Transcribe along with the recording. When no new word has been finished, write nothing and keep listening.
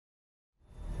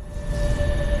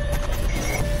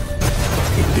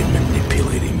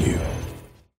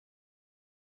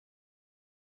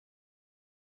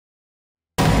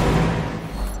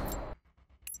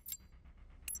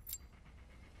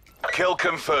Kill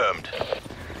confirmed.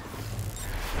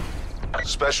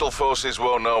 Special forces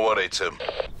won't know what hit him.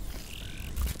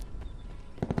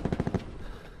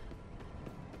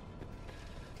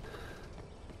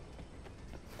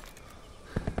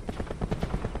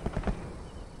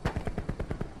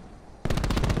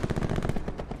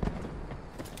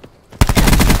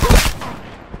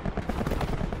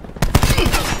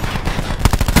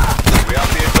 We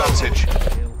have the advantage.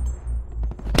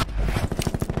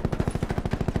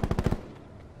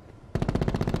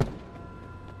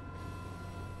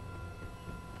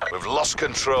 We've lost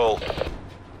control.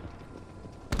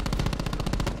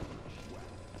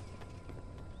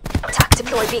 Attack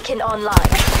deploy beacon online.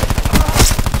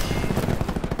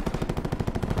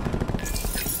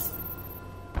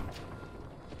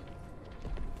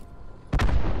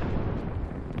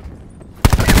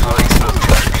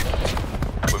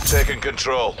 We've taken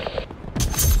control.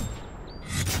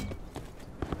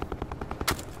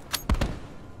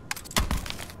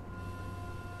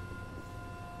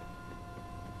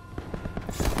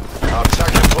 Our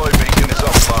attack deploy beacon is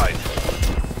offline.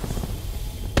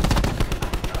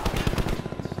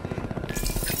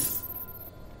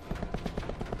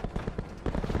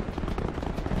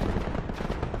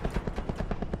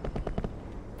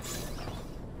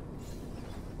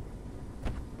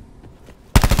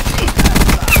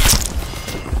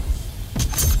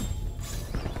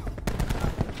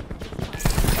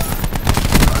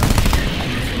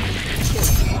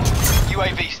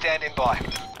 UAV standing by.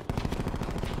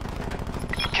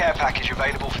 Care package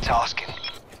available for tasking.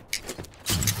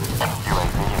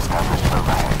 UAV established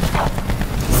overhead.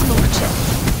 Smoke chip.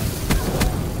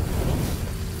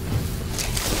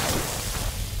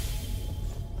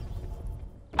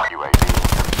 UAV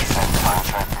descent time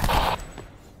check.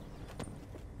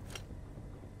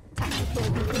 Attack deploy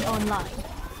beacon online.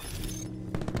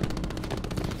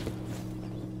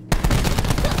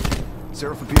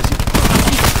 SHAREfactory.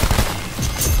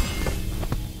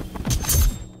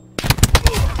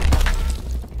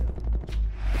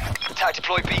 Attack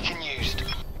deploy beacon used.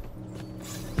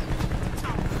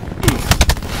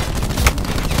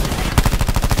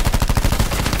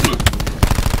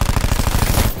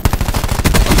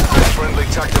 Friendly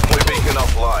attack deploy beacon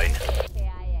offline.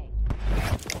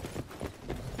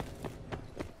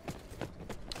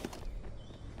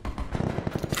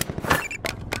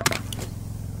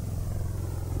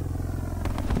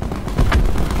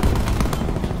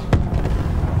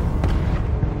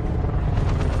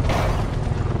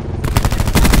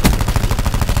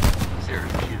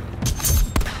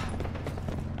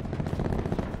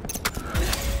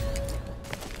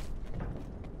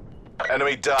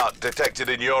 Enemy dart detected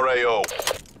in your AO.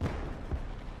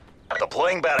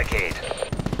 Deploying barricade.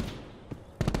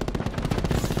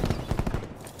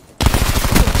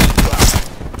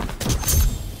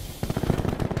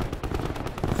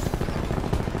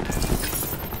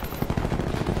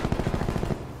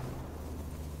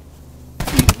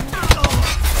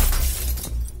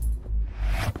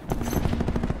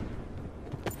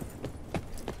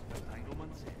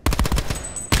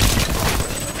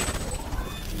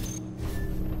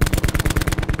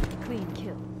 Clean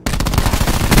kill.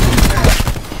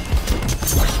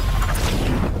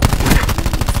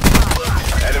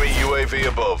 Enemy UAV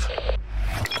above.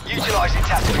 Utilizing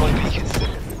attack deploy beacons.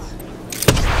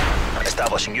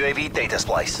 Establishing UAV data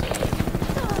splice.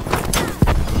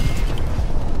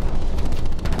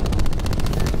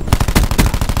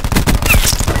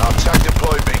 Our attack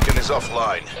deploy beacon is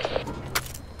offline.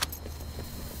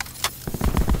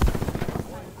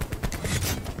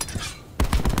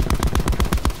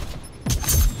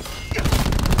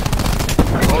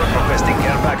 Requesting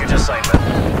care package assignment.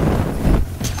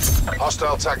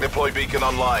 Hostile attack deploy beacon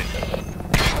online.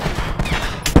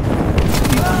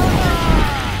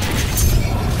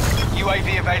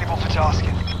 UAV available for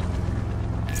tasking.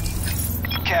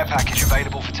 Care package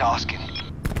available for tasking.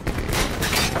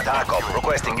 TACOM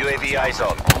requesting UAV eyes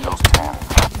on. Windows 10.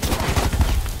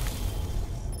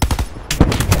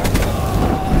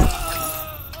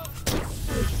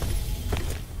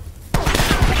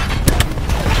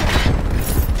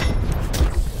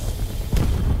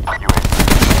 UAV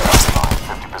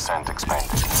 50%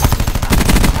 expanded.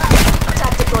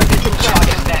 Attack deploy beacon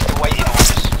Charges nest awaiting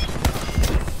orders.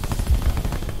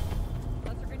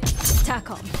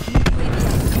 TACOM.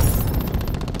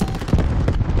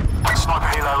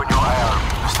 Sniper helo in your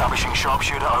AO. Establishing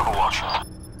sharpshooter overwatch.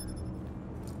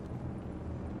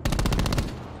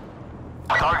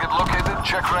 Target located.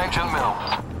 Check range and mill.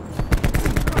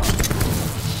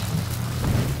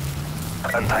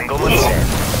 Entanglement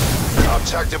set. Our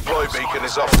attack deploy beacon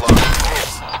is offline.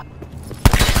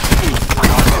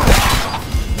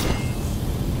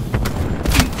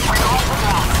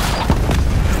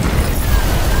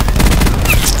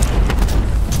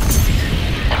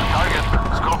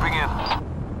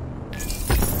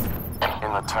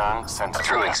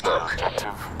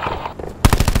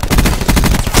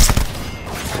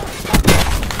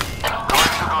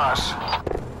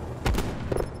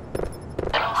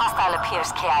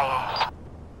 appears KIA.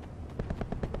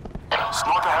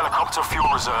 Sniper helicopter fuel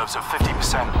reserves at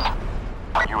 50%.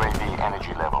 UAV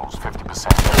energy levels 50%.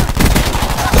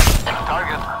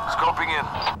 Target, scoping in.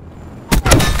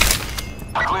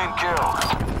 Clean kill.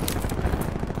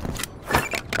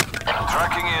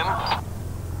 Tracking in.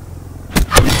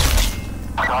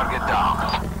 Target down.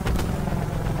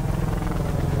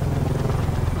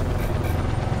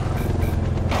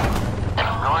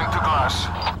 Going to glass.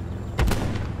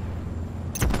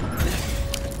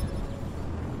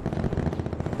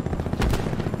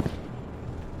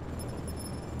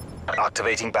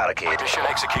 Activating barricade. Mission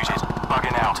executed.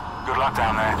 Bugging out. Good luck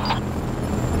down there.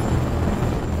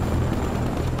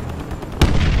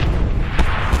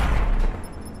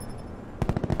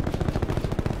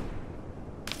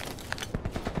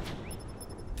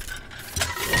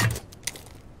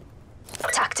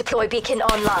 TAC deploy beacon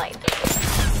online.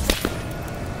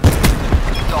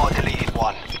 Dart deleted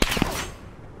one.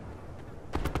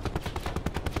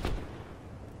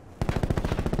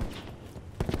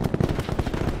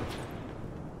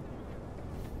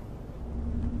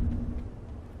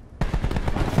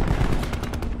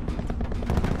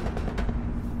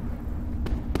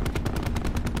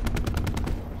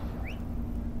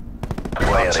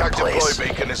 Our TAC deploy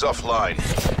beacon is offline.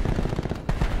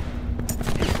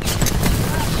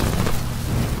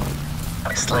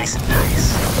 Slice and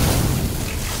dice.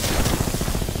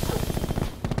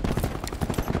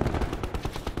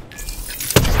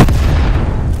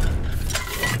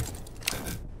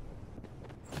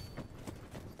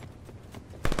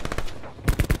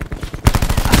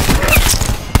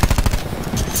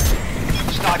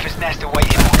 Sniper's nest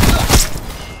awaiting orders.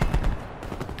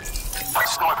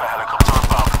 Sniper helicopter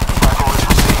above. Frag orders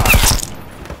received.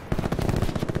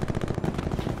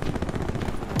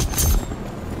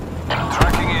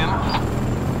 Tracking in.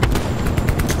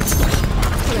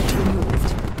 Threat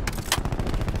removed.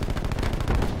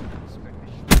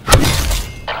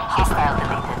 Hostile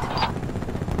deleted.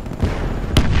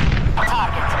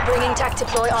 Target. Bringing TAC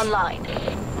deploy online.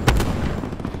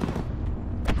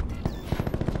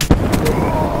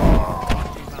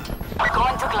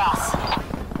 Going to glass.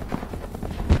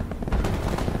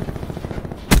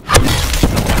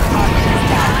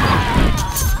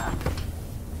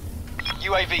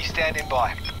 UAV standing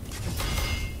by.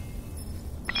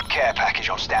 Care package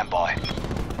on standby.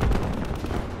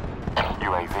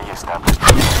 UAV established.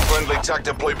 Friendly TAC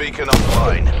deploy beacon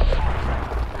online.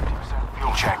 50%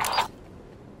 fuel check.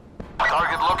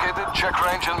 Target located. Check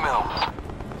range and mill.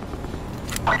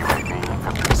 UAV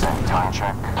 50% time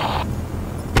check.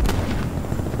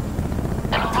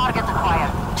 Target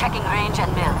acquired. Checking range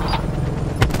and mill.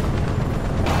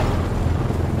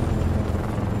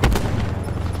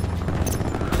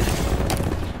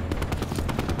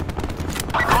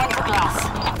 Going to glass.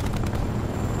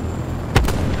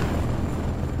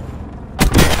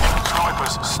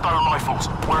 Snipers, stone rifles.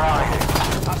 We're out of here.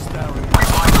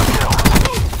 Sniper kill.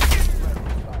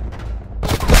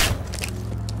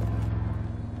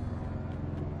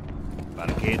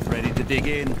 Barricades ready to dig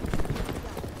in.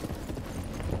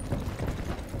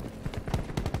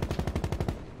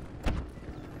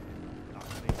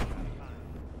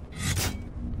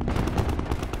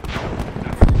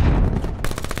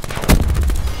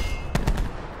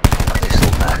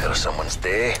 This'll knacker someone's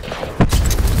day.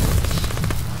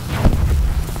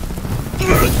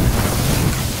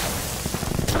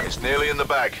 It's nearly in the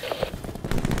bag.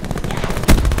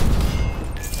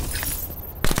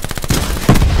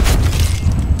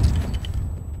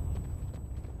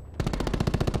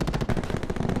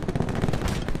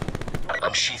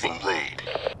 Unsheathing blade.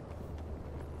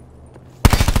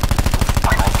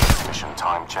 Mission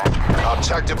time check. Our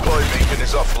TAC deploy beacon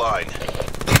is offline.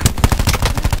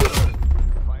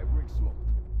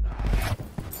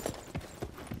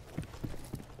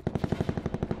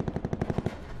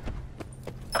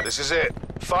 This is it.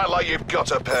 Fight like you've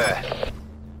got a pair.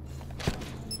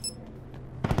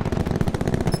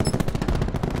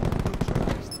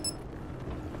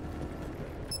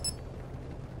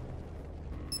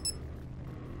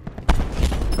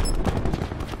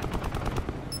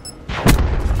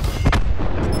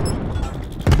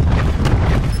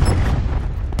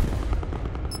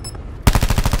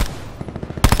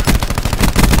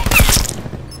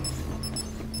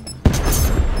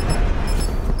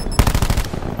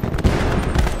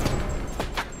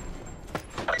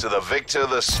 To the victor,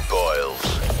 the spoils.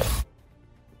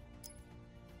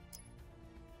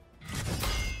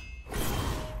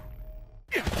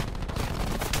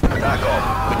 Back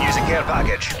off. Could use a care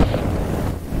package.